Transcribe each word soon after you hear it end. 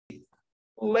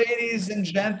Ladies and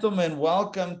gentlemen,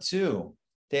 welcome to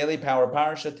Daily Power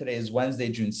Parsha. Today is Wednesday,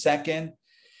 June 2nd,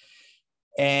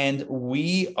 and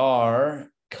we are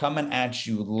coming at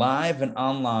you live and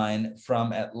online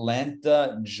from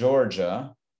Atlanta,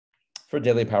 Georgia for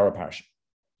Daily Power Parsha.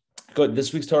 Good.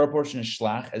 This week's Torah portion is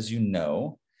Shelach, as you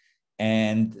know,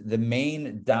 and the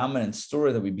main dominant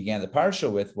story that we began the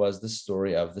Parsha with was the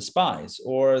story of the spies,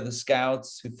 or the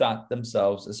scouts who thought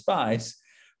themselves as spies,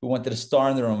 who wanted to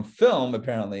star in their own film,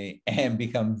 apparently, and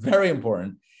become very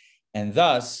important, and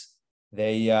thus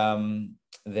they gave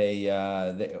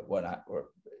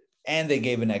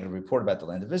a negative report about the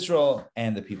land of Israel,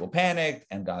 and the people panicked,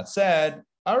 and God said,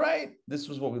 "All right, this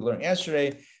was what we learned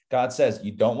yesterday." God says,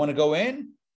 "You don't want to go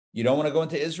in, you don't want to go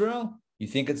into Israel. You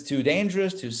think it's too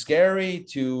dangerous, too scary,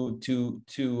 too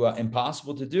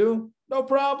impossible to do? No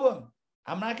problem.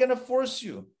 I'm not going to force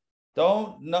you."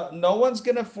 No one's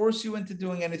going to force you into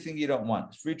doing anything you don't want.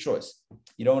 It's free choice.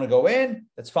 You don't want to go in,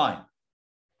 that's fine.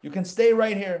 You can stay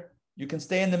right here. You can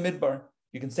stay in the midbar.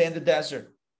 You can stay in the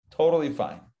desert. Totally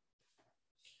fine.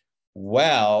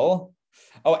 Well,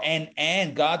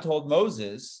 and God told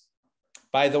Moses,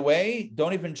 by the way,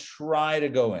 don't even try to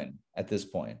go in at this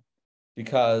point,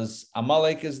 because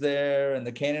Amalek is there and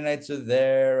the Canaanites are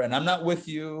there, and I'm not with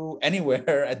you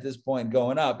anywhere at this point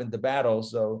going up into battle.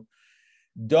 So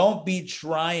don't be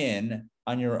trying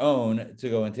on your own to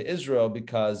go into Israel,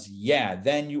 because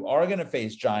then you are going to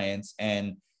face giants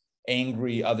and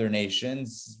angry other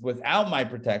nations without my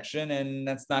protection, and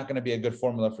that's not going to be a good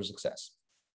formula for success.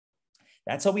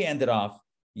 That's how we ended off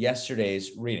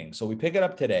yesterday's reading. So we pick it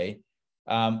up today.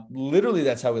 Literally,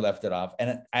 that's how we left it off.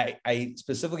 And I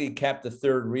specifically kept the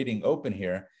third reading open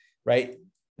here, right?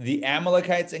 The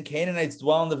Amalekites and Canaanites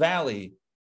dwell in the valley,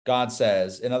 God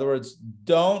says. In other words,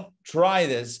 don't try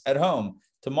this at home.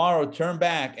 Tomorrow, turn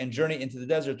back and journey into the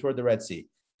desert toward the Red Sea.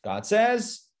 God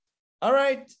says, all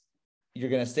right, you're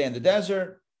going to stay in the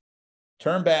desert,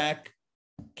 turn back,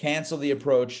 cancel the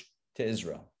approach to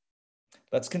Israel.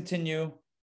 Let's continue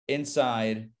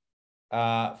inside.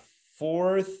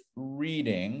 Fourth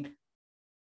reading,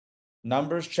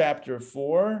 Numbers chapter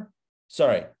 14,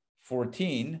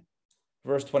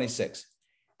 verse 26.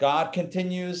 God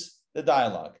continues the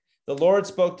dialogue. The Lord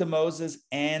spoke to Moses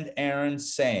and Aaron,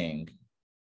 saying,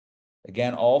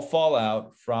 again, all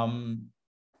fallout from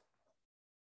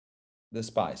the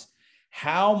spies.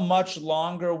 How much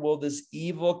longer will this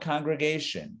evil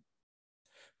congregation,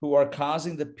 who are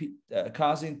causing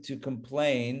to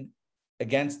complain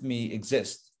against me,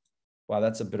 exist? Wow,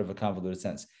 that's a bit of a convoluted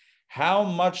sentence. How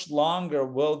much longer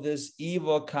will this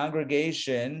evil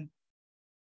congregation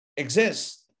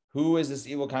exist? Who is this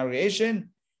evil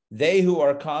congregation? They who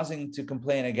are causing to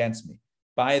complain against me.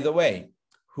 By the way,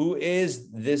 who is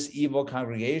this evil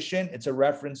congregation? It's a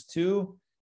reference to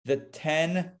the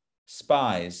 10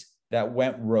 spies that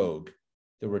went rogue.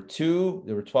 There were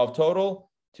 12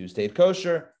 total, 2 stayed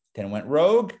kosher, 10 went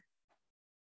rogue.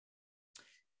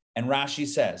 And Rashi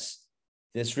says,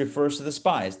 this refers to the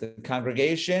spies, the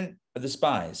congregation of the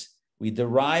spies. We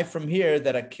derive from here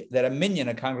that a minyan,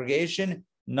 a congregation,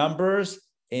 numbers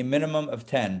a minimum of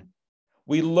 10.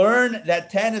 We learn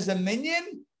that 10 is a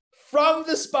minyan from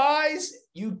the spies.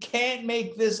 You can't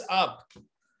make this up.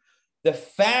 The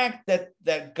fact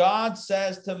that God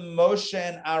says to Moshe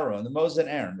and Aaron,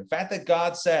 the fact that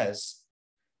God says,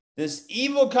 this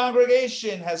evil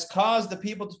congregation has caused the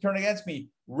people to turn against me,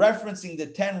 referencing the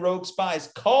 10 rogue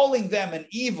spies, calling them an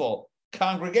evil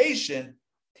congregation,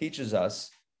 teaches us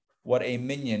what a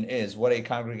minyan is, what a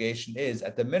congregation is.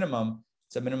 At the minimum,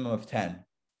 it's a minimum of 10.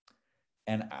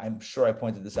 And I'm sure I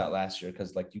pointed this out last year,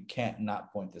 because you can't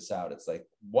not point this out. It's like,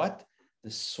 what?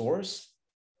 The source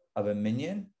of a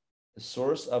minyan, the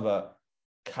source of a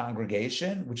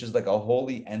congregation, which is like a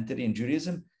holy entity in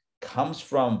Judaism, comes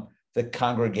from the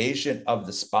congregation of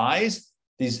the spies.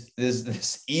 This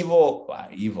evil,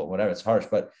 whatever, it's harsh,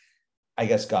 but I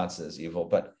guess God says evil,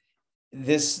 but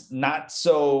this not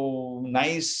so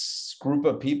nice group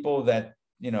of people that,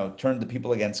 turned the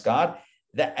people against God.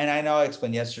 And I know I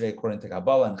explained yesterday, according to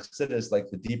Kabbalah and Chassidus, like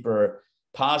the deeper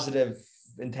positive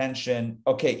intention.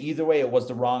 Okay, either way, it was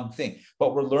the wrong thing.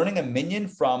 But we're learning a minyan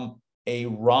from a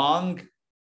wrong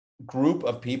group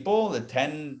of people, the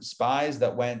 10 spies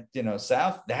that went,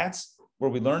 south. That's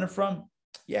where we learn it from.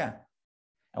 Yeah.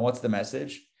 And what's the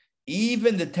message?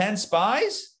 Even the 10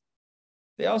 spies,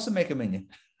 they also make a minyan.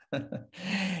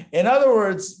 In other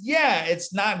words,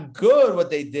 it's not good what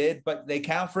they did, but they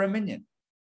count for a minyan.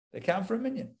 They count for a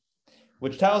minyan,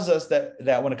 which tells us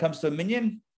that when it comes to a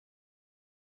minyan,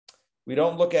 we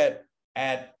don't look at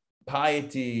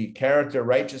piety, character,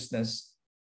 righteousness.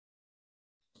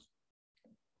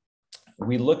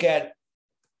 we look at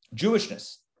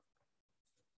Jewishness,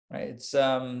 right? It's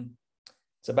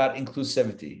about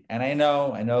inclusivity. And I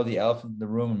know the elephant in the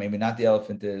room, or maybe not the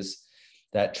elephant, is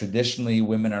that traditionally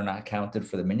women are not counted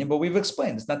for the minyan, but we've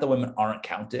explained it's not that women aren't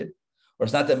counted, or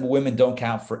it's not that women don't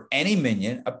count for any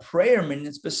minyan, a prayer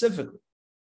minyan specifically,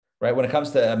 right? When it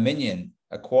comes to a minyan,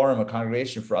 a quorum, a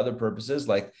congregation for other purposes,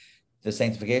 like the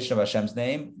sanctification of Hashem's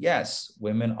name, yes,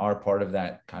 women are part of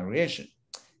that congregation,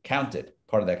 counted,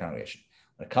 part of that congregation.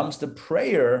 When it comes to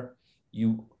prayer,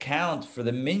 you count for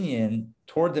the minyan,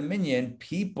 toward the minyan,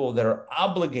 people that are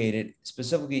obligated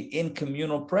specifically in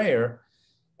communal prayer,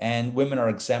 and women are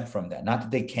exempt from that. Not that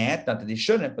they can't, not that they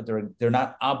shouldn't, but they're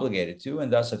not obligated to,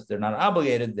 and thus, if they're not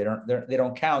obligated, they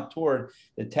don't count toward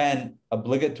the 10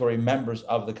 obligatory members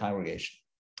of the congregation.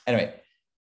 Anyway,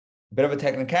 a bit of a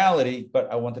technicality,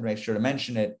 but I wanted to make sure to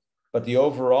mention it. But the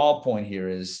overall point here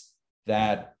is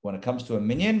that when it comes to a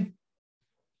minyan,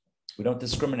 we don't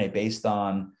discriminate based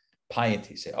on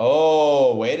piety. Say,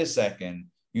 oh, wait a second,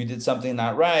 you did something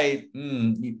not right.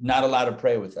 You're not allowed to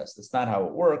pray with us. That's not how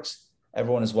it works.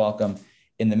 Everyone is welcome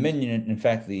in the minyan. In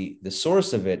fact, the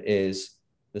source of it is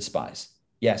the spies.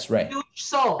 Yes, Ray. Jewish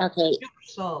soul. Okay.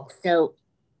 Jewish soul.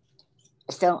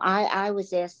 So I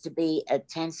was asked to be a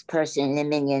 10th person in the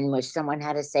minyan where someone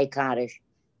had to say Kaddish,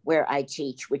 where I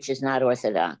teach, which is not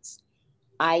Orthodox.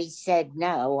 I said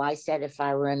no. I said if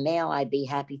I were a male, I'd be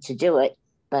happy to do it,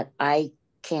 but I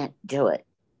can't do it.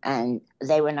 And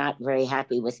they were not very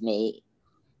happy with me.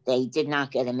 They did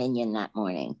not get a minyan that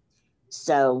morning.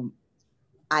 So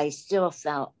I still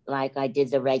felt like I did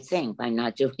the right thing by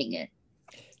not doing it.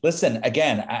 Listen,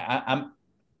 again, I'm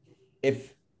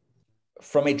if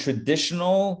from a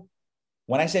traditional,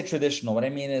 when I say traditional, what I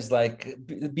mean is like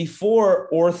before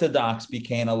Orthodox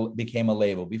became a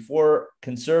label, before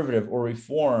conservative or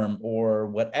reform or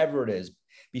whatever it is,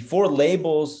 before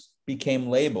labels became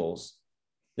labels,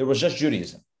 there was just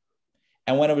Judaism.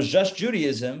 And when it was just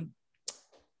Judaism,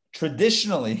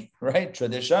 traditionally, right?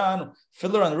 Tradition,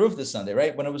 Fiddler on the Roof this Sunday,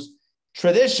 right? When it was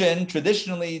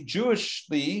traditionally,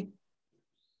 Jewishly,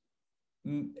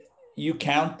 you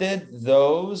counted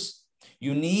those.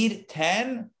 You need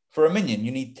 10 for a minyan.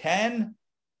 You need 10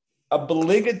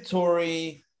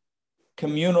 obligatory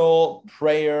communal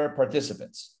prayer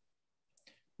participants,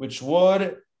 which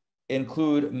would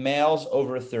include males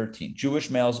over 13, Jewish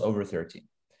males over 13.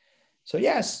 So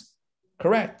yes,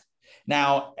 correct.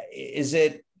 Now, is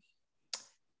it,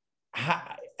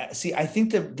 I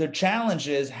think the challenge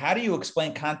is, how do you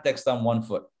explain context on one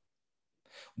foot?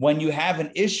 When you have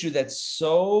an issue that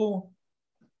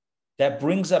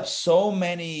brings up so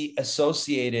many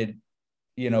associated,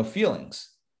 feelings,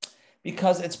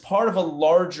 because it's part of a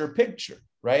larger picture,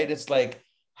 right? It's like,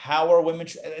 how are women?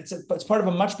 It's part of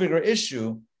a much bigger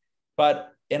issue.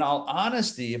 But in all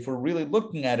honesty, if we're really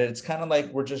looking at it, it's kind of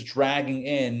like we're just dragging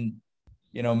in,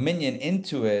 minyan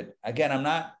into it. Again, I'm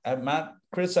not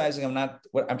criticizing.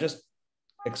 I'm just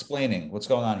explaining what's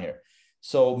going on here.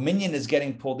 So minyan is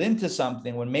getting pulled into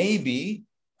something when maybe,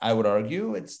 I would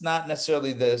argue, it's not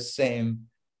necessarily the same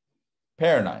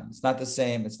paradigm. It's not the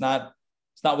same. It's not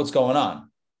what's going on.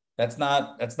 That's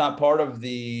not part of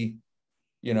the,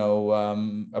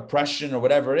 oppression or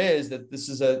whatever it is. That this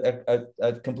is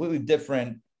a completely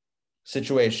different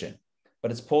situation, but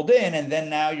it's pulled in. And then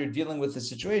now you're dealing with a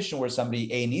situation where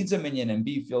somebody A, needs a minyan, and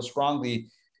B, feels strongly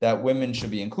that women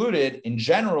should be included in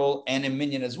general and in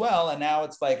minyan as well. And now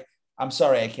it's like, I'm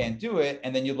sorry, I can't do it.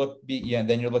 And then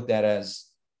then you're looked at as,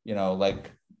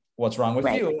 like, what's wrong with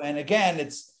you? And again,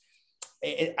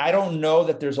 I don't know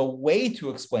that there's a way to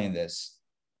explain this,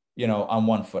 on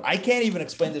one foot. I can't even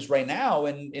explain this right now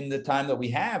in the time that we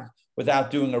have without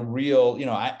doing a real,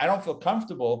 I don't feel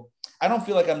comfortable. I don't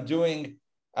feel like I'm doing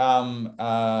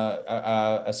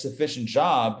a sufficient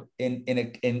job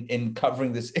in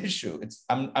covering this issue.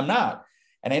 I'm not.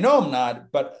 And I know I'm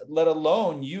not, but let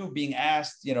alone you being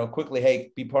asked, quickly,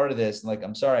 hey, be part of this. And like,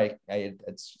 I'm sorry,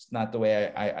 it's just not the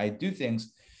way I do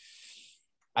things.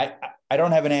 I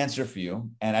don't have an answer for you,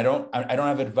 and I don't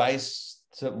have advice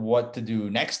to what to do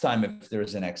next time if there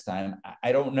is a next time.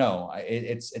 I don't know.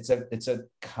 It's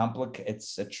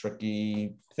a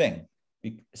tricky thing,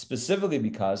 specifically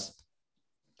because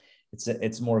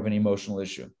it's more of an emotional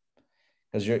issue.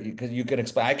 Because you could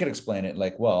explain, I could explain it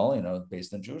like, well,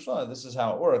 based on Jewish law, this is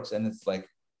how it works. And it's like,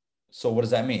 so what does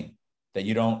that mean? That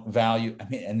you don't value,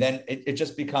 and then it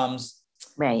just becomes,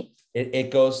 right.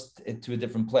 It goes to a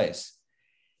different place.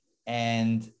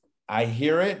 And I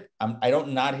hear it. I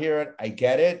don't not hear it. I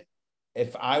get it.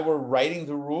 If I were writing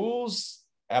the rules,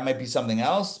 that might be something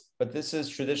else, but this is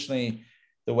traditionally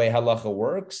the way halacha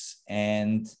works.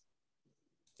 And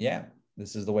yeah,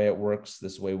 This is the way it works.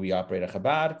 This is the way we operate at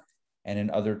Chabad and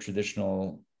in other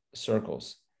traditional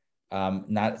circles.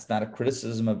 It's not a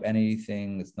criticism of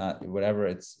anything. It's not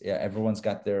whatever. Everyone's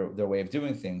got their way of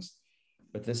doing things,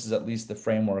 but this is at least the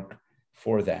framework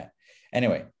for that.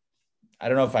 Anyway, I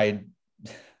don't know if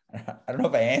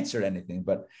I answered anything,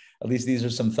 but at least these are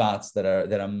some thoughts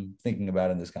that I'm thinking about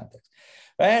in this context.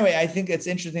 But anyway, I think it's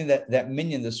interesting that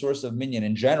minyan, the source of minyan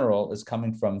in general, is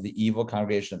coming from the evil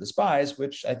congregation of the spies,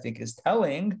 which I think is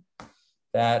telling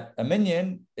that a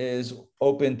minyan is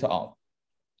open to all.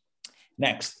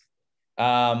 Next,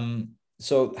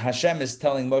 so Hashem is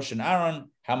telling Moshe and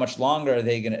Aaron, how much longer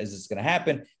is this going to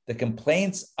happen? The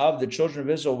complaints of the children of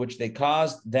Israel, which they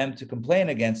caused them to complain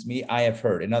against me, I have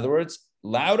heard. In other words,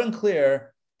 loud and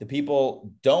clear, the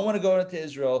people don't want to go into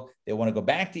Israel. They want to go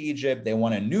back to Egypt. They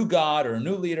want a new God or a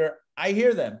new leader. I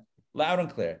hear them loud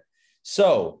and clear.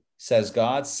 So, says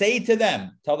God, say to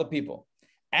them, tell the people,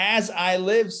 as I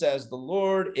live, says the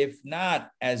Lord, if not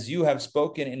as you have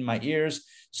spoken in my ears,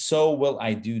 so will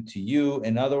I do to you.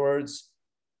 In other words,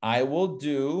 I will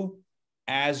do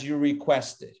as you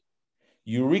requested.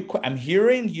 I'm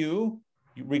hearing you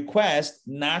request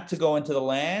not to go into the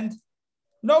land.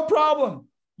 No problem.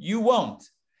 You won't.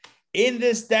 In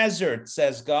this desert,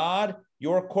 says God,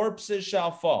 your corpses shall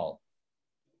fall.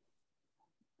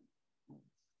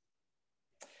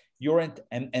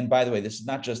 And by the way, this is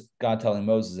not just God telling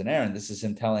Moses and Aaron. This is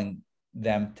him telling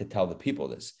them to tell the people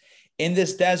this. In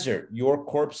this desert, your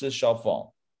corpses shall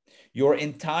fall. Your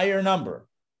entire number,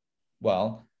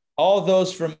 well, all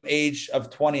those from age of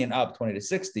 20 and up, 20 to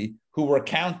 60, who were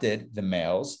counted, the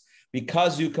males,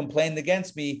 because you complained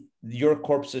against me, your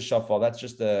corpses shall fall. That's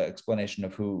just the explanation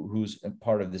of who's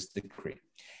part of this decree.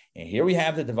 And here we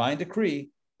have the divine decree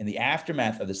in the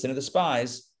aftermath of the sin of the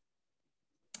spies,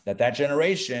 that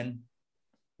generation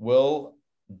will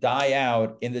die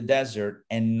out in the desert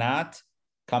and not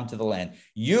come to the land.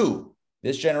 You,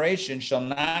 this generation, shall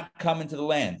not come into the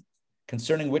land,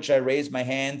 concerning which I raised my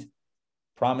hand,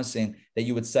 promising that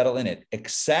you would settle in it,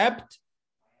 except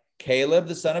Caleb,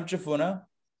 the son of Jephunneh,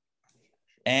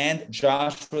 and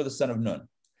Joshua, the son of Nun.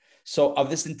 So of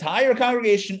this entire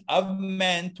congregation of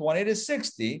men, 20 to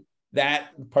 60, that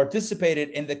participated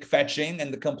in the fetching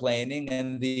and the complaining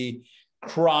and the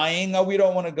crying, oh, we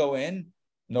don't want to go in,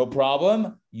 no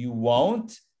problem. You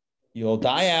won't. You'll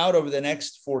die out over the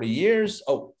next 40 years.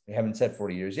 Oh, we haven't said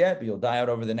 40 years yet, but you'll die out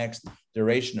over the next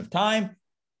duration of time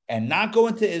and not go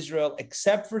into Israel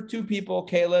except for two people,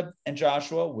 Caleb and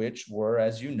Joshua, which were,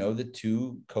 as you know, the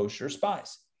two kosher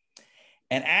spies.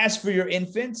 And as for your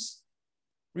infants,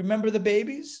 remember the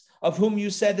babies of whom you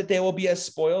said that they will be as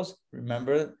spoils.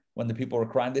 Remember when the people were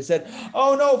crying, they said,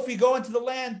 oh no, if we go into the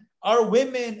land, our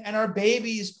women and our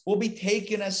babies will be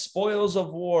taken as spoils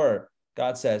of war.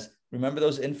 God says, remember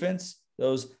those infants,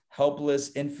 those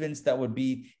helpless infants that would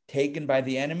be taken by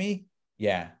the enemy?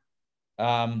 Yeah.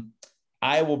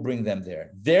 I will bring them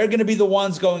there. They're going to be the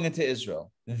ones going into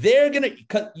Israel.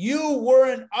 Because you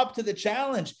weren't up to the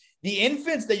challenge. The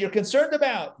infants that you're concerned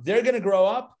about, they're going to grow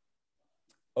up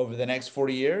over the next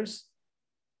 40 years,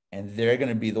 and they're going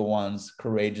to be the ones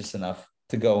courageous enough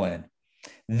to go in.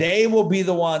 They will be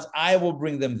the ones, I will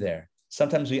bring them there.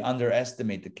 Sometimes we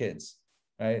underestimate the kids,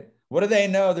 right? What do they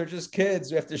know? They're just kids.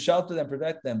 We have to shelter them,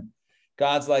 protect them.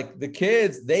 God's like, the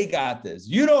kids, they got this.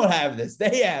 You don't have this.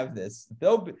 They have this.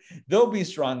 They'll be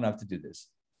strong enough to do this.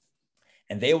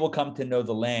 And they will come to know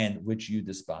the land which you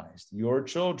despised. Your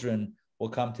children will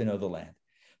come to know the land.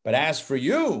 But as for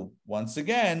you, once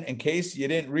again, in case you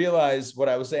didn't realize what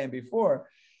I was saying before,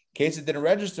 in case it didn't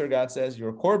register, God says,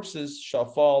 your corpses shall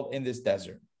fall in this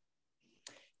desert.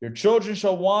 Your children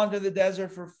shall wander the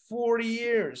desert for 40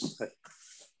 years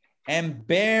and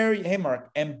bear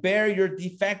your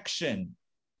defection.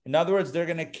 In other words, they're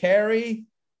going to carry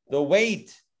the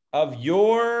weight of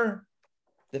your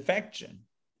defection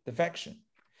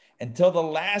until the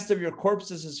last of your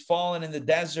corpses has fallen in the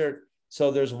desert. So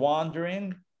there's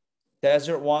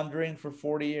desert wandering for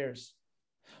 40 years.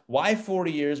 Why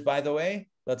 40 years, by the way?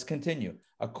 Let's continue.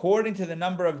 According to the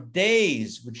number of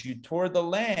days which you toured the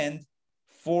land,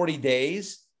 40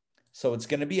 days. So it's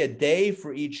going to be a day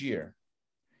for each year.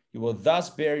 You will thus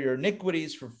bear your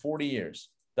iniquities for 40 years.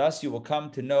 Thus you will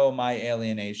come to know my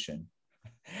alienation.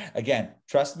 Again,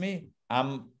 trust me,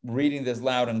 I'm reading this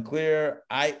loud and clear.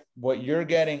 What you're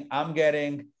getting, I'm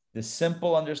getting. The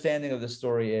simple understanding of the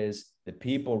story is the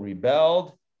people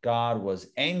rebelled. God was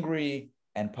angry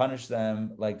and punished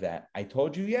them like that. I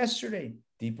told you yesterday,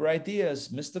 deeper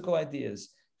ideas, mystical ideas,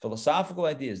 philosophical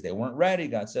ideas. They weren't ready.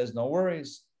 God says, no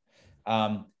worries.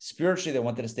 Spiritually, they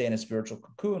wanted to stay in a spiritual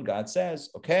cocoon. God says,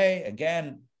 okay,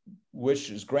 again, wish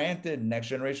is granted, next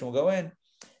generation will go in.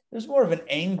 There's more of an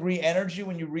angry energy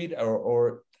when you read,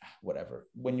 or whatever,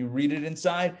 when you read it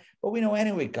inside. But we know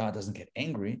anyway, God doesn't get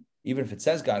angry, even if it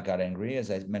says God got angry, as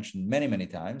I mentioned many, many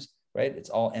times, right? It's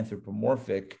all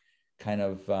anthropomorphic kind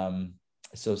of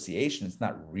association. It's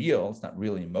not real. It's not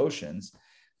real emotions.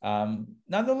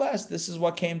 Nonetheless, this is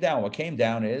what came down. What came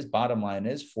down is, bottom line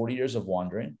is 40 years of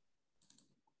wandering,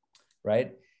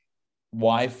 right?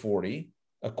 Why 40?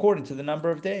 According to the number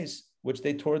of days which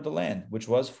they toured the land, which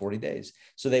was 40 days.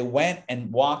 So they went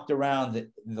and walked around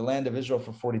the land of Israel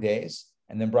for 40 days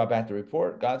and then brought back the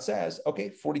report. God says,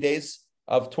 okay, 40 days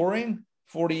of touring,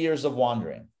 40 years of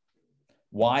wandering.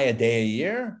 Why a day a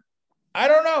year? I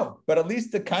don't know, but at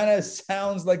least it kind of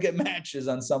sounds like it matches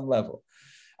on some level.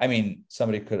 I mean,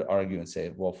 somebody could argue and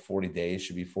say, well, 40 days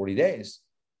should be 40 days,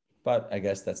 but I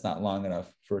guess that's not long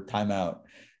enough for a timeout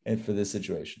and for this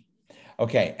situation.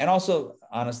 Okay, and also,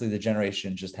 honestly, the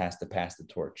generation just has to pass the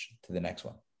torch to the next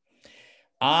one.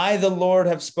 I, the Lord,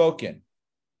 have spoken.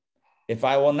 If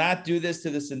I will not do this to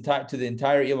the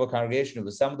entire evil congregation who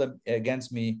assembled them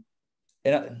against me,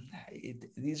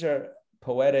 these are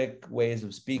poetic ways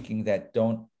of speaking that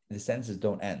the sentences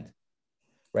don't end,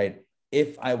 right?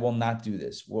 If I will not do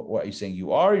this, what are you saying?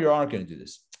 You aren't going to do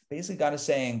this. Basically, God is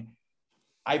saying,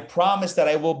 I promise that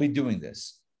I will be doing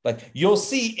this. Like, you'll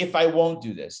see if I won't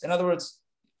do this. In other words,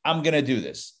 I'm going to do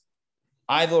this.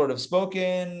 I, the Lord, have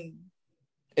spoken.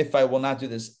 If I will not do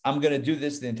this, I'm going to do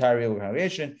this to the entire evil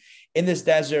congregation. In this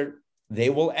desert, they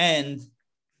will end,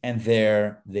 and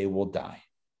there they will die.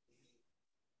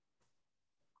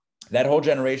 That whole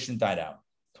generation died out,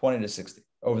 20 to 60,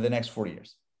 over the next 40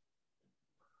 years.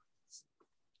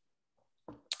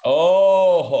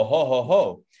 Oh, ho, ho, ho,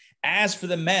 ho. As for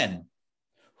the men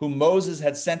whom Moses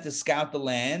had sent to scout the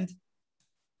land,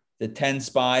 the 10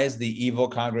 spies, the evil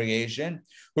congregation,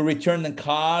 who returned and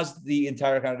caused the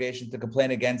entire congregation to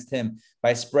complain against him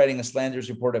by spreading a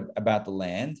slanderous report about the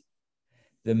land,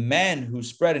 the men who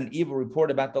spread an evil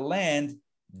report about the land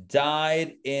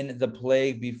died in the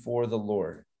plague before the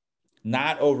Lord.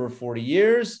 Not over 40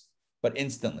 years, but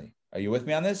instantly. Are you with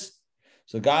me on this?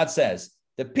 So God says,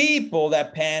 the people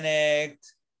that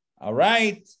panicked, all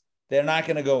right, they're not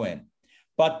going to go in.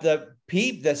 But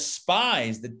the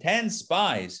spies, the 10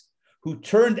 spies who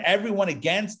turned everyone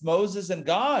against Moses and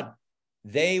God,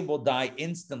 they will die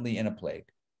instantly in a plague.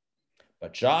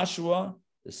 But Joshua,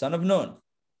 the son of Nun,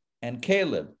 and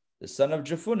Caleb, the son of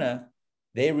Jephunneh,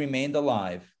 they remained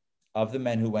alive of the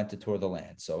men who went to tour the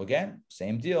land. So again,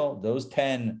 same deal. Those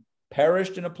 10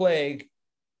 perished in a plague.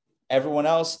 Everyone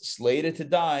else slated to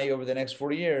die over the next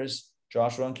 40 years.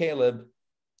 Joshua and Caleb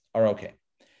are okay.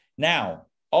 Now,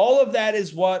 all of that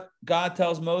is what God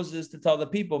tells Moses to tell the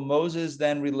people. Moses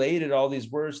then related all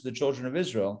these words to the children of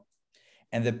Israel,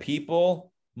 and the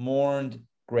people mourned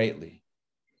greatly.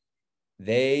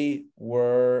 They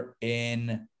were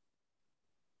in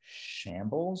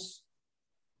shambles,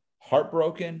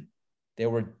 heartbroken. They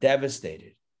were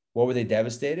devastated. What were they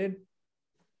devastated?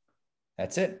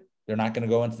 That's it. They're not going to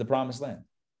go into the promised land.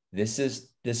 This is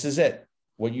it.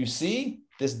 What you see,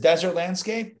 this desert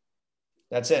landscape,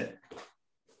 that's it.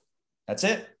 That's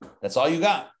it. That's all you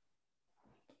got.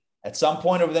 At some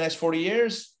point over the next 40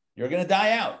 years, you're going to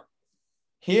die out.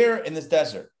 Here in this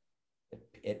desert,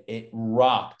 it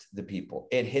rocked the people.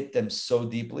 It hit them so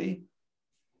deeply.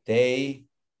 They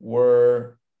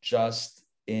were just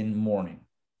in mourning.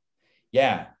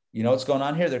 Yeah, you know what's going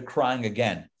on here? They're crying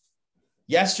again.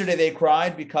 Yesterday, they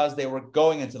cried because they were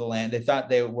going into the land. They thought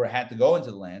they had to go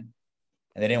into the land,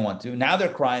 and they didn't want to. Now they're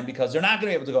crying because they're not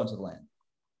going to be able to go into the land.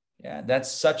 Yeah,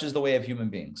 that's such is the way of human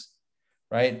beings,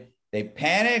 right? They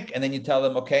panic, and then you tell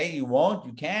them, okay, you won't,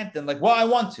 you can't. Then like, well, I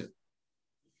want to.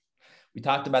 We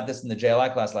talked about this in the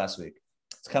JLI class last week.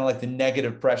 It's kind of like the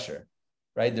negative pressure,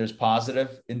 right? There's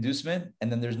positive inducement,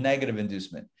 and then there's negative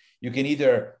inducement. You can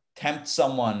either tempt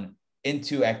someone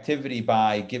into activity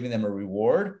by giving them a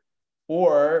reward,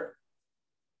 or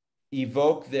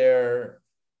evoke their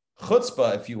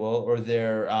chutzpah, if you will, or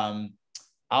their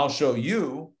I'll show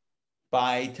you,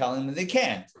 by telling them they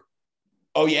can't.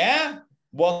 Oh, yeah?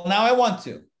 Well, now I want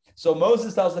to. So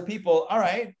Moses tells the people, all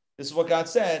right, this is what God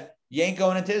said. You ain't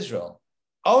going into Israel.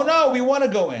 Oh, no, we want to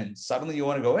go in. Suddenly you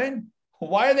want to go in?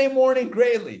 Why are they mourning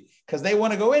greatly? Because they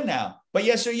want to go in now. But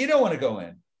yes, sir, you don't want to go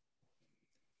in.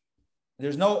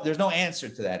 There's no answer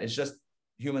to that. It's just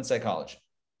human psychology.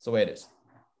 That's the way it is.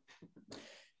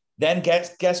 Then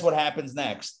guess what happens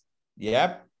next?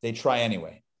 Yep, they try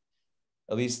anyway.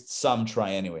 At least some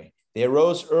try anyway. They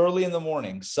arose early in the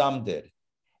morning, some did,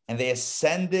 and they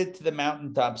ascended to the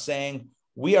mountaintop, saying,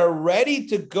 we are ready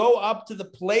to go up to the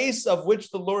place of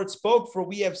which the Lord spoke, for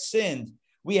we have sinned.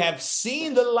 We have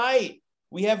seen the light.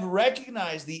 We have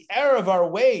recognized the error of our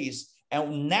ways,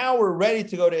 and now we're ready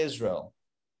to go to Israel.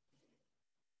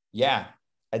 Yeah,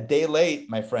 a day late,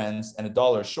 my friends, and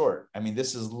 $1 short. I mean,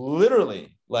 this is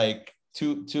literally like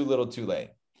too little, too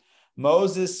late.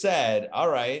 Moses said, all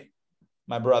right,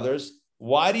 my brothers,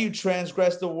 why do you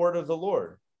transgress the word of the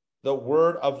Lord? The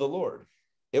word of the Lord.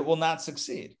 It will not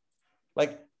succeed.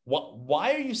 Like,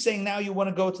 why are you saying now you want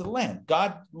to go to the land?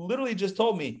 God literally just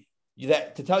told me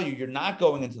that to tell you you're not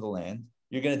going into the land.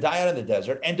 You're going to die out in the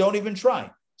desert, and don't even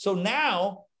try. So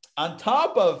now, on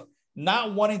top of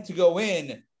not wanting to go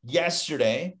in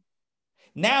yesterday,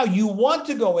 now you want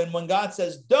to go in when God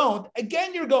says don't.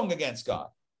 Again, you're going against God.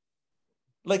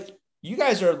 Like, you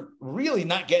guys are really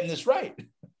not getting this right.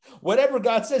 Whatever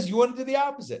God says, you want to do the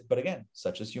opposite. But again,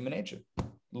 such is human nature.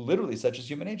 Literally, such is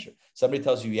human nature. Somebody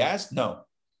tells you yes, no.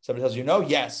 Somebody tells you no,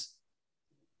 yes.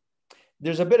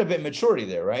 There's a bit of immaturity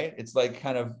there, right? It's like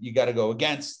kind of, you got to go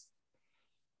against.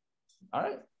 All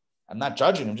right. I'm not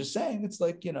judging. I'm just saying it's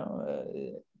like, they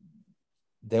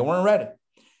weren't ready.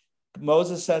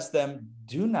 Moses says to them,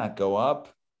 do not go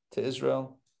up to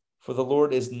Israel, for the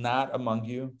Lord is not among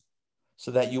you,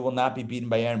 so that you will not be beaten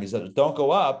by your enemies. Don't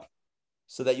go up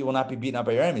so that you will not be beaten up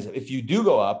by your enemies. If you do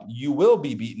go up, you will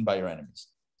be beaten by your enemies.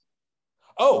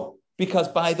 Oh, because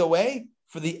by the way,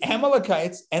 for the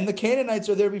Amalekites and the Canaanites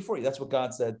are there before you. That's what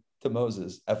God said to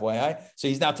Moses, FYI. So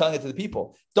he's now telling it to the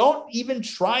people. Don't even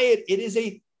try it. It is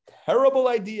a terrible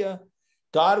idea.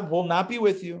 God will not be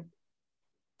with you.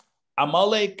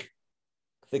 Amalek,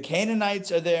 the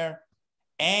Canaanites are there,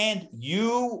 and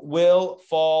you will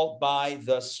fall by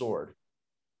the sword.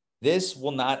 This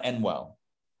will not end well,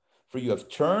 for you have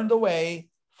turned away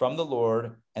from the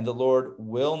Lord, and the Lord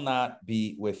will not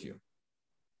be with you.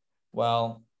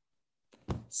 Well,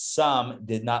 some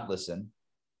did not listen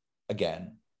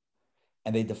again,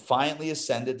 and they defiantly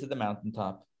ascended to the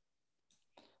mountaintop.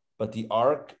 But the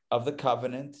ark of the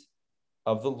covenant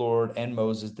of the Lord and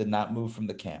Moses did not move from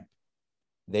the camp.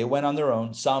 They went on their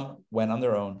own. Some went on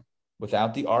their own.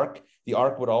 Without the ark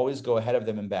would always go ahead of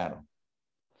them in battle.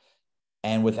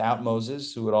 And without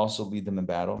Moses, who would also lead them in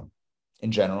battle,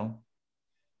 in general,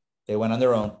 they went on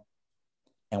their own.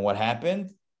 And what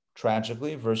happened?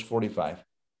 Tragically, verse 45,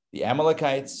 the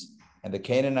Amalekites and the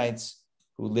Canaanites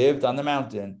who lived on the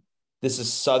mountain, this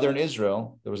is southern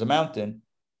Israel, there was a mountain,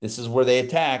 this is where they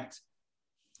attacked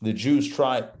the Jews'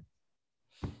 tribe.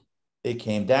 They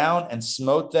came down and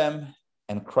smote them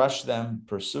and crushed them,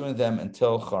 pursuing them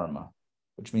until Charma,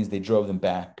 which means they drove them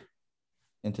back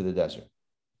into the desert.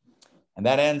 And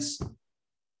that ends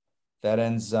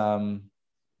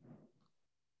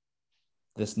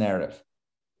this narrative.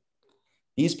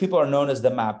 These people are known as the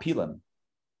Ma'apilim,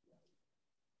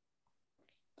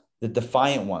 the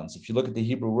defiant ones. If you look at the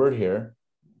Hebrew word here,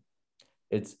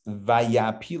 it's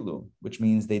vayapilu, which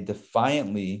means they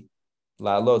defiantly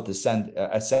la'alot,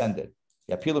 ascended.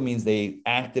 Yapilu means they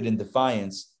acted in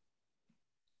defiance.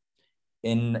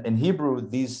 In Hebrew,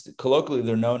 these colloquially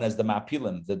they're known as the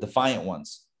Ma'apilim, the defiant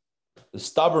ones, the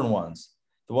stubborn ones,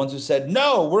 the ones who said,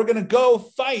 no, we're going to go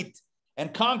fight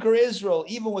and conquer Israel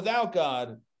even without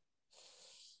God.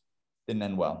 Didn't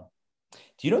end well.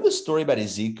 Do you know the story about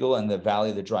Ezekiel and the Valley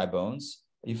of the Dry Bones?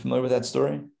 Are you familiar with that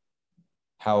story?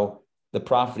 How the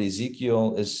prophet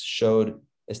Ezekiel is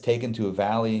taken to a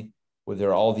valley where there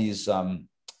are all these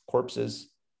corpses,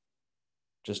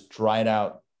 just dried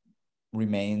out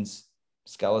remains,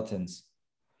 skeletons.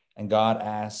 And God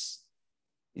asks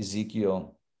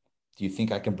Ezekiel, do you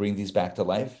think I can bring these back to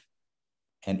life?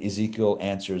 And Ezekiel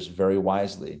answers very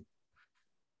wisely,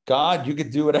 God, you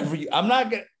could do whatever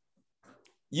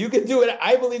you could do it.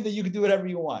 I believe that you could do whatever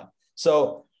you want.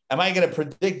 So am I going to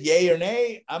predict yay or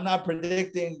nay? I'm not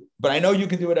predicting, but I know you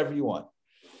can do whatever you want.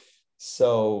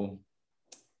 So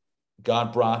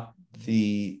God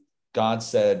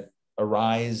said,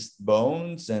 arise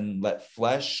bones and let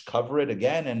flesh cover it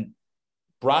again, and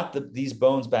brought these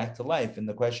bones back to life. And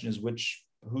the question is,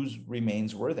 whose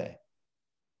remains were they?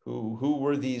 Who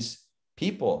were these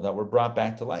people that were brought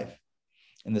back to life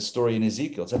in the story in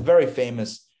Ezekiel? It's a very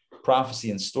famous prophecy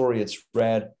and story. It's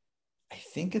read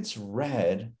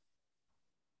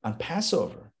on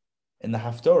Passover, in the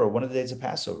Haftorah, one of the days of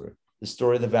Passover, the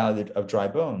story of the Valley of Dry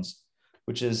Bones,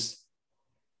 which is,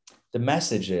 the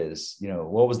message is,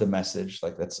 what was the message?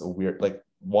 Like, that's a weird, like,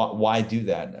 why do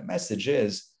that? The message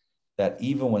is that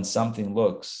even when something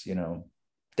looks,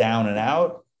 down and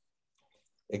out,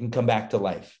 it can come back to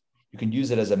life. You can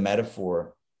use it as a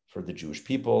metaphor for the Jewish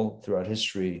people throughout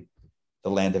history, the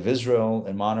land of Israel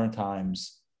in modern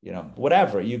times,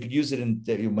 whatever. You could use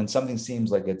it when something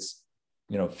seems like it's,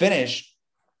 finished,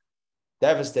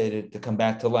 devastated, to come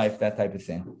back to life, that type of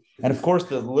thing. And of course,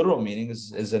 the literal meaning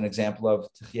is an example of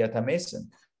Tchiyat HaMesim,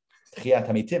 Tchiyat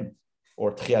HaMitim,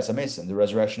 or Tchiyat HaMesim, the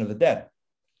resurrection of the dead.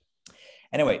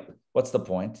 Anyway, what's the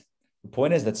point? The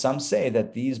point is that some say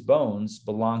that these bones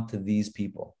belong to these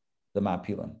people, the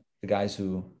Mapilim, the guys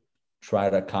who try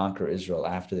to conquer Israel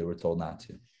after they were told not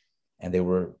to, and they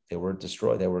were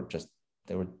destroyed. They were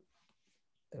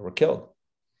killed.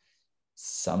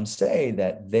 Some say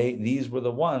that these were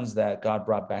the ones that God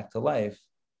brought back to life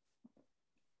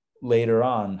later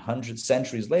on, hundreds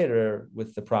centuries later,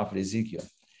 with the prophet Ezekiel.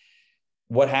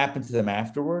 What happened to them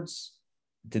afterwards?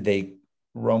 Did they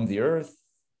roam the earth?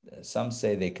 Some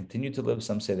say they continued to live.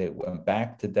 Some say they went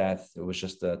back to death. It was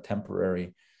just a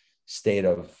temporary state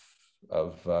of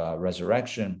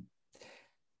resurrection.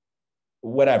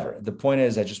 Whatever. The point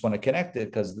is, I just want to connect it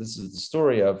because this is the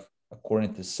story of,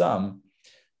 according to some,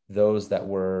 those that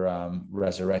were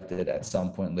resurrected at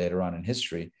some point later on in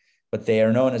history. But they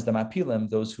are known as the Mapilim,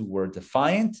 those who were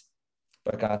defiant,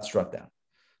 but got struck down.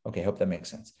 Okay, hope that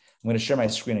makes sense. I'm going to share my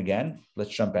screen again.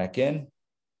 Let's jump back in.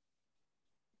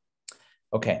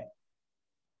 Okay.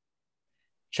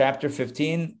 Chapter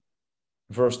 15,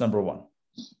 verse number 1.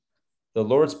 The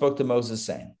Lord spoke to Moses,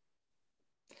 saying,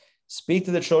 speak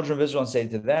to the children of Israel and say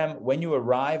to them, when you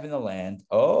arrive in the land,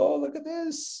 oh, look at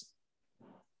this.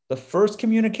 The first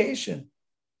communication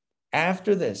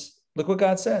after this. Look what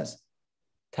God says.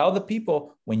 Tell the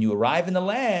people, when you arrive in the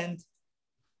land,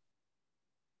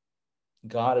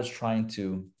 God is trying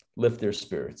to lift their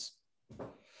spirits.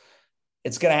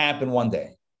 It's going to happen one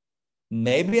day.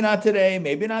 Maybe not today,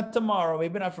 maybe not tomorrow,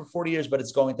 maybe not for 40 years, but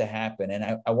it's going to happen.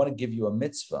 And I want to give you a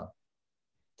mitzvah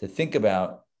to think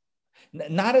about,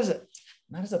 not as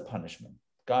a punishment.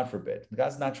 God forbid.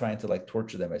 God's not trying to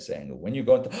torture them by saying, when you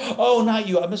go into, oh, not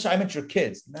you, I'm sorry, I meant your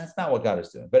kids. That's not what God is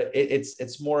doing. But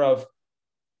it's more of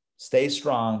stay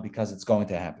strong because it's going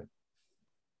to happen.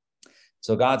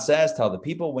 So God says, tell the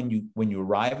people when you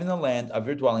arrive in the land of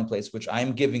your dwelling place, which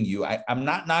I'm giving you, I'm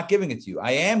not giving it to you.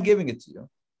 I am giving it to you,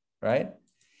 right?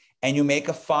 And you make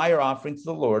a fire offering to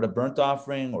the Lord, a burnt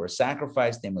offering or a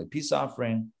sacrifice, namely peace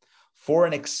offering, for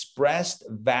an expressed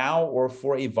vow or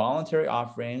for a voluntary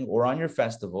offering or on your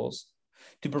festivals,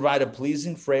 to provide a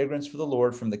pleasing fragrance for the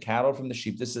Lord from the cattle, from the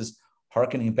sheep. This is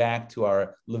hearkening back to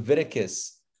our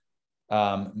Leviticus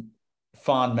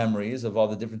fond memories of all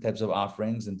the different types of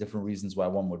offerings and different reasons why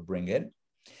one would bring it.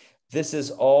 This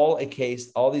is all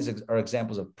these are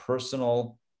examples of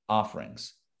personal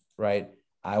offerings, right?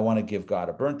 I want to give God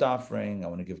a burnt offering. I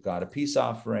want to give God a peace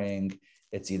offering.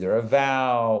 It's either a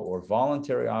vow or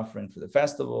voluntary offering for the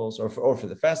festivals or for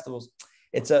the festivals.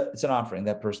 It's an offering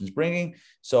that person's bringing.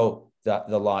 So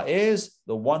the law is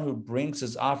the one who brings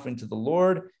his offering to the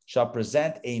Lord shall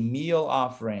present a meal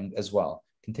offering as well,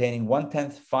 containing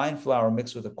 1/10 fine flour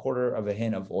mixed with 1/4 of a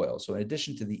hin of oil. So in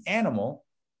addition to the animal,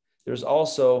 there's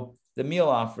also the meal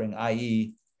offering,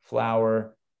 i.e.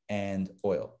 flour and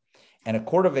oil. And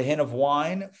 1/4 of a hin of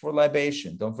wine for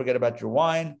libation. Don't forget about your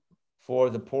wine for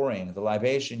the pouring. The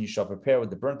libation you shall prepare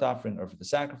with the burnt offering or for the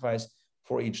sacrifice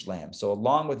for each lamb. So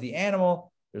along with the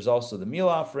animal, there's also the meal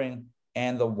offering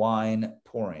and the wine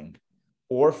pouring.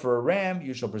 Or for a ram,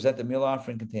 you shall present the meal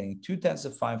offering containing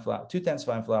 2/10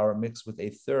 fine flour mixed with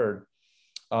 1/3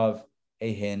 of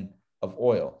a hin of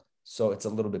oil. So it's a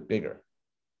little bit bigger.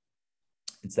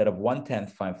 Instead of 1/10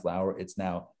 fine flour, it's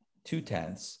now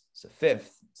 2/10. It's a 1/5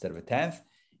 instead of a 1/10,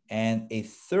 and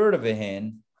 1/3 of a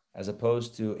hin as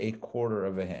opposed to 1/4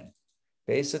 of a hin.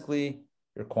 Basically,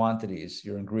 your quantities,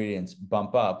 your ingredients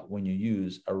bump up when you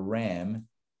use a ram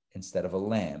instead of a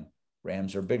lamb.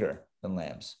 Rams are bigger than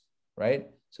lambs,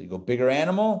 right? So you go bigger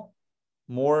animal,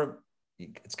 more,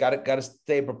 it's got to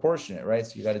stay proportionate, right?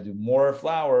 So you got to do more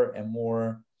flour and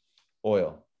more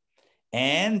oil.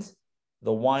 And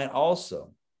the wine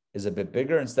also is a bit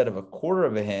bigger. Instead of 1/4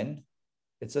 of a hin,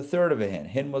 it's 1/3 of a hin.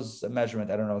 Hin was a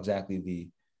measurement. I don't know exactly the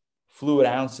fluid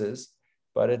ounces,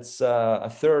 but it's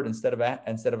 1/3 instead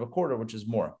of 1/4, which is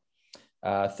more.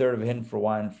 1/3 of a hin of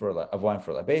wine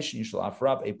for libation. You shall offer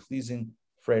up a pleasing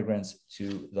fragrance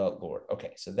to the Lord.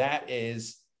 Okay, so that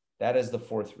is the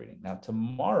fourth reading. Now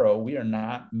tomorrow we are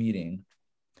not meeting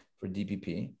for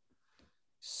DPP,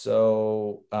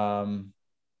 so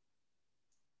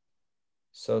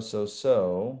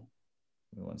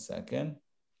give me 1 second.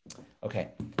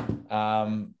 Okay, let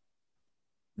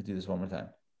me do this one more time.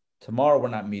 Tomorrow we're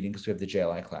not meeting because we have the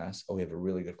JLI class. Oh, we have a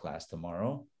really good class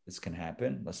tomorrow. This can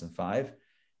happen, lesson 5.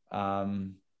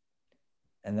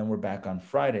 And then we're back on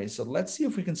Friday. So let's see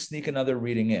if we can sneak another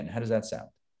reading in. How does that sound?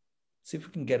 See if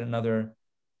we can get another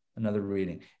another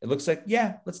reading. It looks like,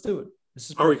 yeah, let's do it. This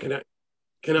is Ari, perfect.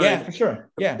 can I For sure.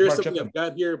 Yeah. here's Mark, something I've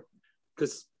got here,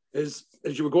 because as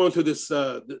you were going through this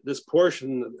this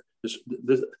portion,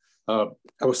 I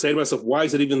was saying to myself, why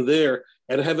is it even there?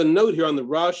 And I have a note here on the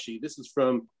Rashi. This is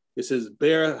from, it says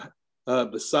Ber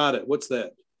Basada. What's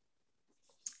that?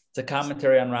 It's a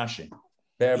commentary on Rashi.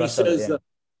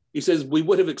 He says, we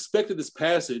would have expected this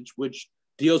passage, which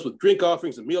deals with drink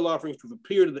offerings and meal offerings, to have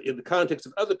appeared in the context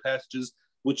of other passages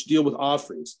which deal with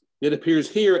offerings. It appears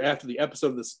here after the episode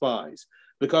of the spies,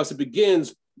 because it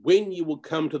begins, when you will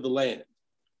come to the land.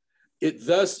 It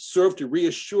thus served to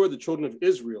reassure the children of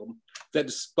Israel that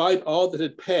despite all that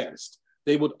had passed,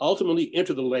 they would ultimately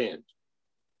enter the land.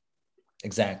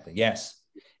 Exactly. Yes.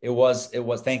 It was,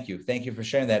 thank you. Thank you for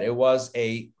sharing that. It was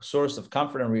a source of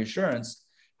comfort and reassurance.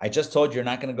 I just told you you're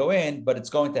not going to go in, but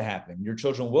it's going to happen. Your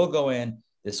children will go in.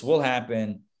 This will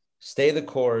happen. Stay the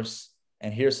course.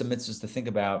 And here's some mitzvahs to think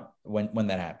about when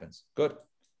that happens. Good.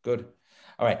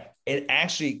 All right. It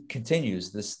actually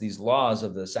continues these laws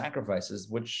of the sacrifices,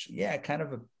 which, kind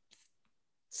of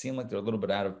seem like they're a little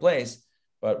bit out of place,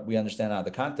 but we understand out of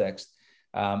the context.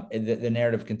 The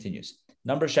narrative continues.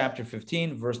 Numbers chapter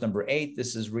 15, verse number 8.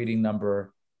 This is reading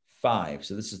number 5.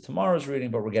 So this is tomorrow's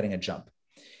reading, but we're getting a jump.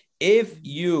 If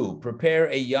you prepare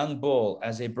a young bull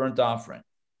as a burnt offering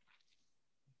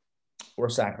or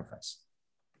sacrifice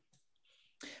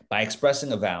by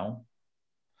expressing a vow,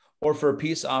 or for a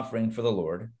peace offering for the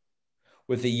Lord,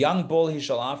 with a young bull he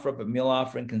shall offer up a meal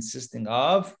offering consisting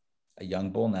of a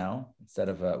young bull now, instead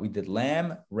of, we did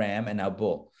lamb, ram, and now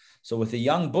bull. So with a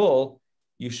young bull,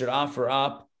 you should offer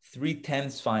up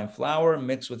 3/10 fine flour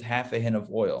mixed with half a hin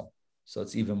of oil. So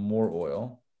it's even more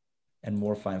oil and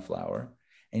more fine flour.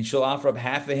 And you shall offer up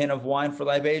half a hin of wine for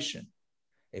libation,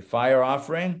 a fire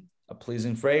offering, a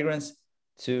pleasing fragrance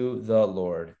to the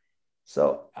Lord.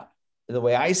 So the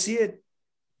way I see it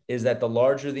is that the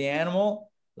larger the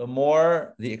animal, the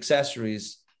more the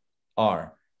accessories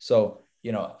are. So,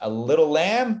 a little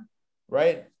lamb,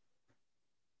 right?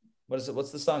 What is it?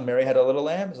 What's the song? Mary had a little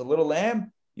lamb. It's a little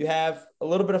lamb. You have a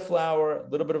little bit of flour, a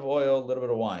little bit of oil, a little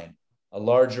bit of wine. A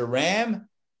larger ram,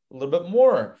 a little bit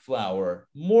more flour,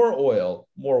 more oil,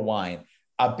 more wine.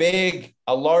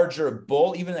 A larger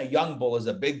bull, even a young bull is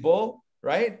a big bull,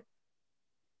 right?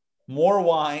 More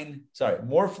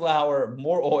flour,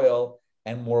 more oil,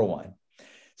 and more wine.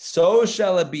 So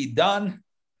shall it be done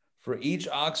for each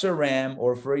ox or ram,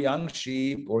 or for a young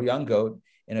sheep or young goat,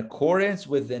 in accordance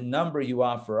with the number you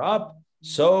offer up.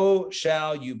 So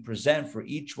shall you present for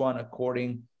each one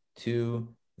according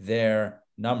to their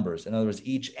numbers. In other words,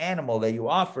 each animal that you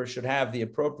offer should have the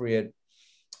appropriate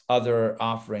other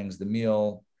offerings, the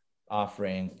meal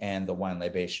offering and the wine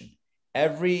libation.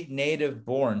 Every native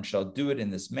born shall do it in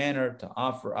this manner, to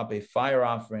offer up a fire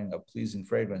offering of pleasing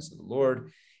fragrance to the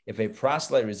Lord. If a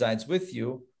proselyte resides with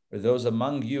you, or those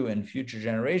among you in future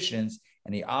generations,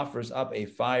 and he offers up a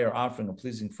fire offering of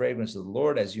pleasing fragrance to the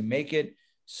Lord as you make it,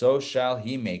 so shall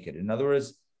he make it. In other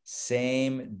words,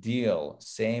 same deal,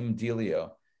 same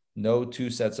dealio. No two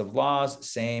sets of laws,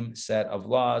 same set of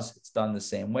laws. It's done the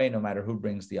same way, no matter who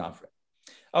brings the offering.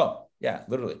 Oh, yeah,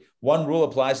 literally. One rule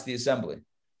applies to the assembly,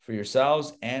 for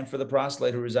yourselves and for the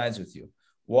proselyte who resides with you.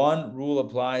 One rule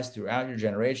applies throughout your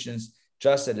generations,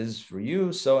 just as it is for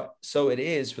you, so it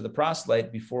is for the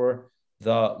proselyte before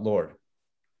the Lord.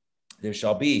 There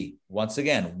shall be, once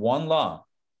again, one law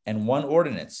and one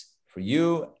ordinance for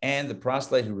you and the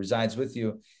proselyte who resides with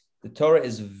you. The Torah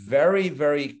is very,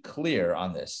 very clear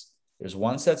on this. There's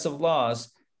one set of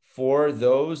laws for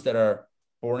those that are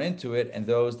born into it and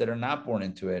those that are not born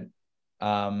into it.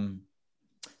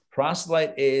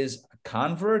 Proselyte is a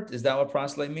convert. Is that what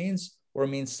proselyte means? Or it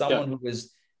means someone who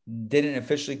didn't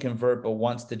officially convert, but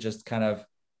wants to just kind of,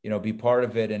 be part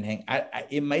of it and hang.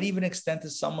 It might even extend to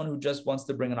someone who just wants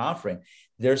to bring an offering.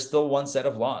 There's still one set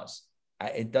of laws.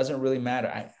 It doesn't really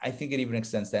matter. I think it even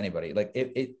extends to anybody. Like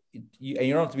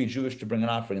you don't have to be Jewish to bring an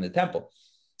offering in the temple.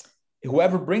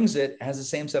 Whoever brings it has the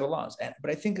same set of laws.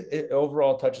 But I think it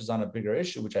overall touches on a bigger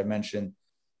issue, which I mentioned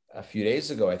a few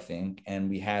days ago, I think, and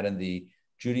we had in the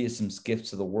Judaism's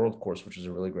Gifts of the World course, which was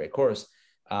a really great course.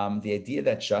 The idea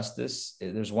that justice,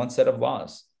 there's one set of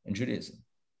laws in Judaism,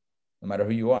 no matter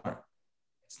who you are.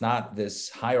 It's not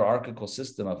this hierarchical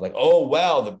system of like, oh,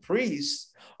 well, the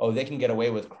priests, they can get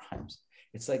away with crimes.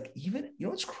 It's like, even,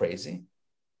 what's crazy?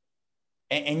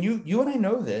 And you and I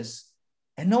know this,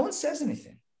 and no one says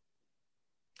anything.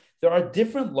 There are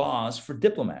different laws for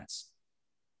diplomats.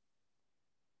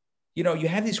 You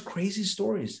have these crazy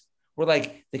stories where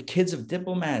like the kids of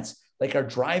diplomats like are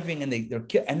driving and they're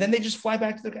killed, and then they just fly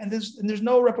back to and there's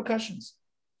no repercussions.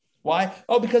 Why?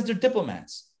 Oh, because they're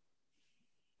diplomats.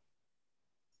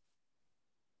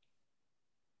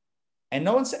 and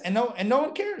no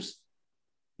one cares.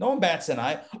 No one bats an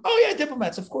eye. Oh yeah,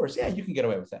 diplomats, of course. Yeah, you can get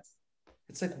away with that.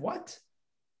 It's like, what?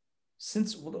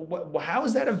 How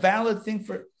is that a valid thing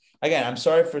for? Again, I'm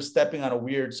sorry for stepping on a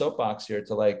weird soapbox here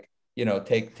to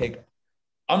take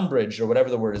umbrage or whatever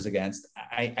the word is against.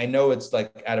 I know it's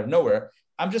like out of nowhere.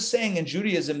 I'm just saying in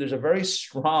Judaism, there's a very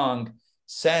strong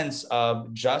sense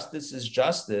of justice is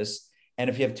justice. And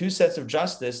if you have two sets of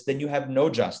justice, then you have no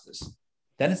justice.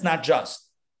 Then it's not just.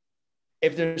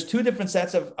 If there's two different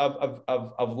sets of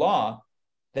law,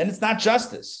 then it's not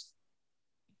justice.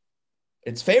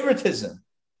 It's favoritism.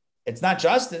 It's not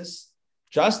justice.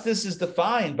 Justice is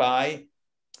defined by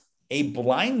a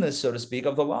blindness, so to speak,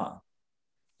 of the law.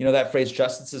 You know that phrase,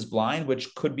 justice is blind,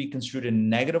 which could be construed in a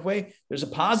negative way. There's a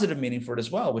positive meaning for it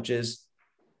as well, which is,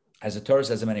 as the Torah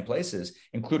says in many places,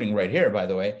 including right here, by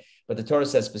the way, but the Torah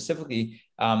says specifically,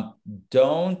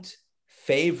 don't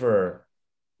favor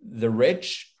the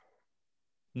rich,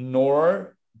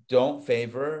 nor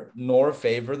favor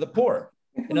the poor.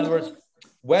 In other words,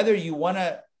 whether you want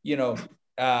to,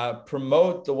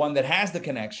 promote the one that has the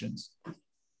connections,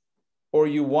 or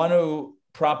you want to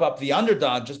prop up the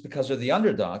underdog just because they're the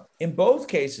underdog, in both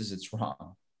cases, it's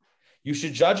wrong. You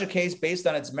should judge a case based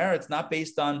on its merits, not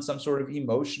based on some sort of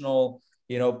emotional,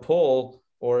 pull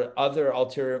or other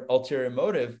ulterior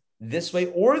motive this way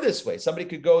or this way. Somebody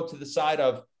could go to the side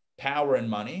of power and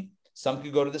money. Some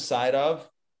could go to the side of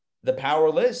the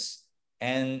powerless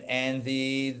and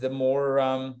the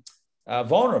more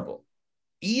vulnerable.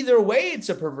 Either way, it's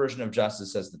a perversion of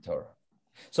justice, says the Torah.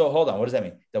 So hold on, what does that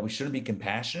mean? That we shouldn't be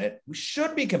compassionate? We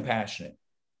should be compassionate.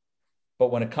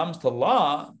 But when it comes to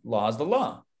law is the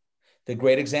law. The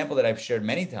great example that I've shared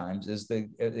many times is the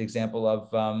example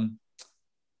of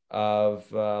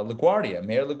LaGuardia,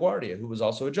 Mayor LaGuardia, who was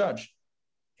also a judge.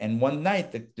 And one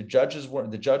night, the judge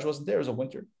wasn't there. It was a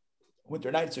winter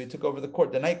night, so he took over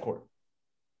the night court.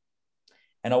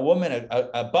 And a woman,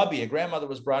 a bubby, a grandmother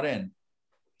was brought in.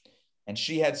 And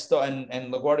she had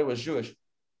and LaGuardia was Jewish,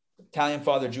 Italian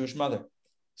father, Jewish mother.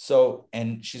 So,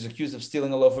 and she's accused of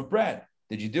stealing a loaf of bread.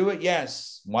 Did you do it?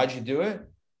 Yes. Why'd you do it?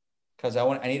 Because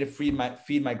I need to feed my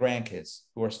grandkids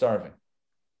who are starving.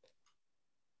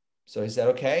 So he said,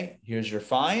 okay, here's your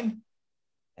fine.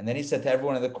 And then he said to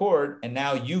everyone in the court, and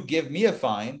now you give me a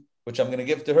fine, which I'm going to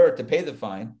give to her to pay the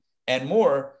fine, and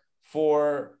more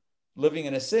for living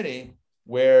in a city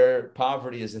where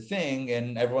poverty is a thing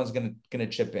and everyone's going to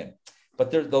chip in. But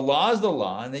the law is the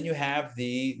law, and then you have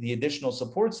the additional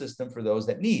support system for those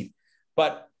that need.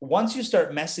 But once you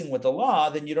start messing with the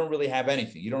law, then you don't really have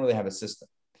anything. You don't really have a system.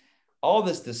 All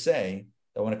this to say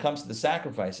that when it comes to the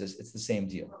sacrifices, it's the same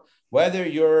deal. Whether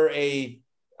you're a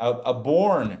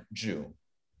born Jew,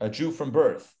 a Jew from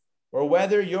birth, or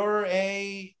whether you're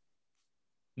a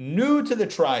new to the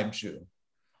tribe Jew,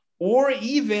 or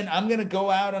even, I'm going to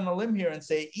go out on a limb here and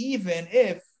say, even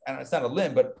if, and it's not a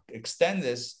limb, but extend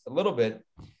this a little bit,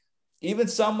 even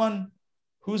someone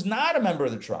who's not a member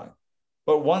of the tribe,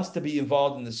 but wants to be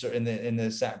involved in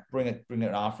the bring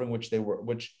an offering, which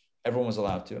everyone was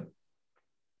allowed to.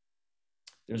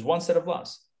 There's one set of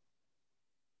laws,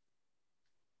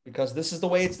 because this is the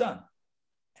way it's done.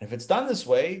 And if it's done this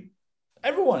way,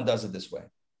 everyone does it this way.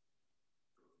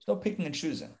 There's no picking and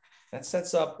choosing. That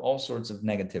sets up all sorts of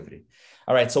negativity.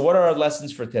 All right, so what are our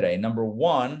lessons for today? Number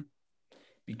one,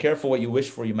 be careful what you wish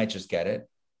for. You might just get it,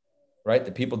 right?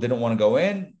 The people didn't want to go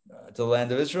in to the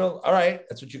land of Israel. All right,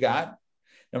 that's what you got.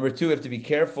 Number two, you have to be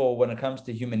careful when it comes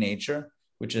to human nature,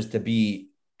 which is to be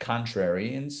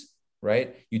contrarians,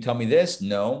 right? You tell me this,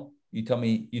 no. You tell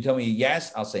me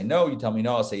yes, I'll say no. You tell me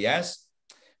no, I'll say yes.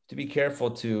 To be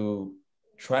careful to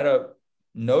try to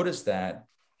notice that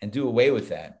and do away with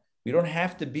that. We don't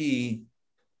have to be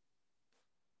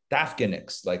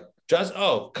dafkiniks, like just,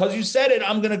 because you said it,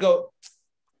 I'm going to go.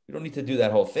 We don't need to do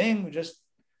that whole thing. We just,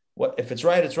 if it's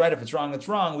right, it's right. If it's wrong, it's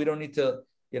wrong. We don't need to,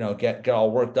 get all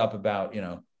worked up about,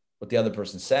 what the other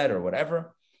person said or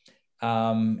whatever.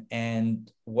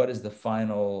 And what is the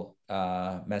final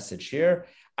message here?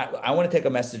 I want to take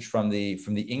a message from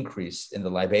the increase in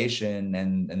the libation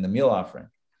and the meal offering.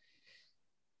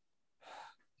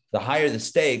 The higher the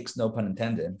stakes, no pun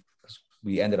intended,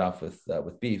 we ended off with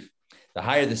beef. The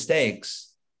higher the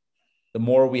stakes, the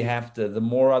more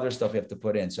other stuff we have to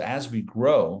put in. So as we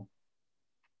grow,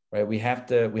 right, we have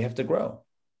to grow,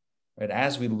 right?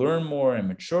 As we learn more and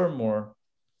mature more,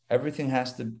 everything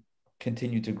has to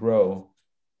continue to grow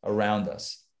around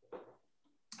us.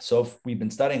 So if we've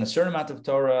been studying a certain amount of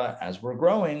Torah, as we're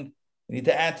growing, we need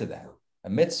to add to that. A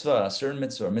mitzvah, a certain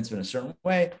mitzvah, or a mitzvah in a certain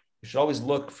way. We should always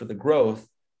look for the growth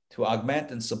to augment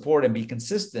and support and be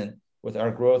consistent with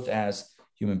our growth as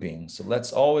human beings. So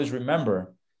let's always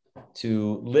remember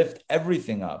to lift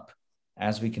everything up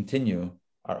as we continue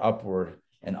our upward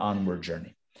and onward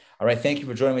journey. All right. Thank you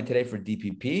for joining me today for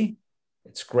DPP.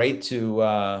 It's great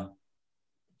to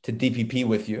DPP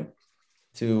with you,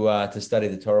 to study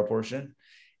the Torah portion.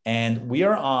 And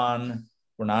we're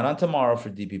not on tomorrow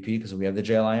for DPP because we have the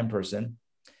JLI in person.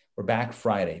 We're back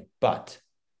Friday, but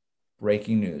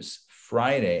breaking news.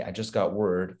 Friday, I just got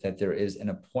word that there is an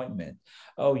appointment.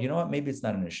 Oh, you know what? Maybe it's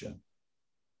not an issue.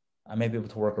 I may be able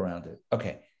to work around it.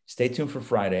 Okay. Stay tuned for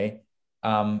Friday.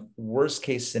 Worst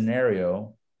case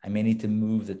scenario, I may need to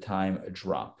move the time a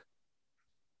drop.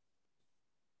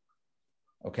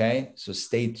 Okay. So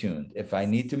stay tuned. If I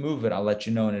need to move it, I'll let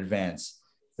you know in advance.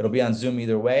 It'll be on Zoom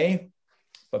either way,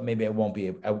 but maybe I won't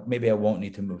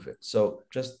need to move it. So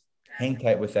just hang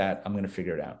tight with that. I'm going to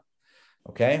figure it out.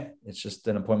 Okay. It's just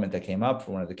an appointment that came up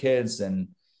for one of the kids, and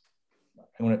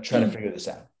I'm going to try to figure this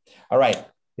out. All right.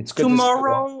 It's good.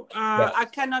 Tomorrow, I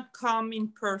cannot come in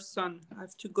person. I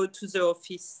have to go to the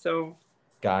office. So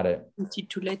got it. I wanted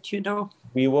to let you know.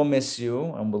 We will miss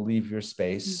you, and we'll leave your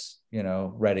space,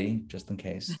 ready just in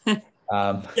case.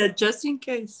 Yeah, just in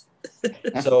case.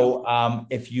 So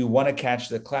if you want to catch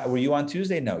the class, were you on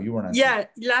Tuesday? No, you weren't on Tuesday.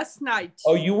 Last night.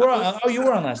 Oh, you were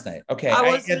on last night. Okay. I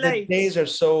was late. The days are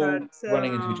so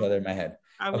running into each other in my head.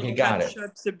 Okay, got it.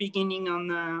 Up the beginning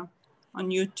on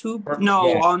YouTube. Perfect. No,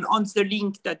 yeah. on the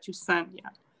link that you sent. Yeah.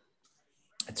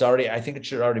 It's already, I think it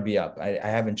should already be up. I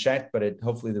haven't checked, but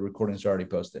hopefully the recordings are already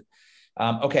posted.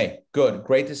 Okay, good.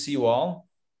 Great to see you all.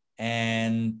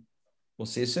 And we'll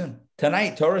see you soon.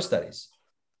 Tonight, Torah studies.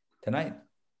 Tonight.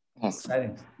 Yes.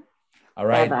 Exciting. All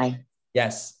right. Rabbi.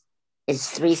 Yes. Is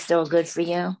 3 still good for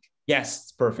you? Yes,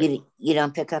 it's perfect. You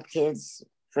don't pick up kids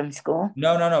from school?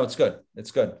 No. It's good.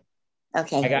 It's good.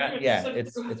 Okay.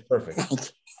 It's perfect. Thank you.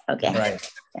 Okay. All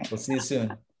right. We'll see you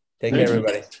soon. Take care,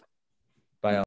 everybody.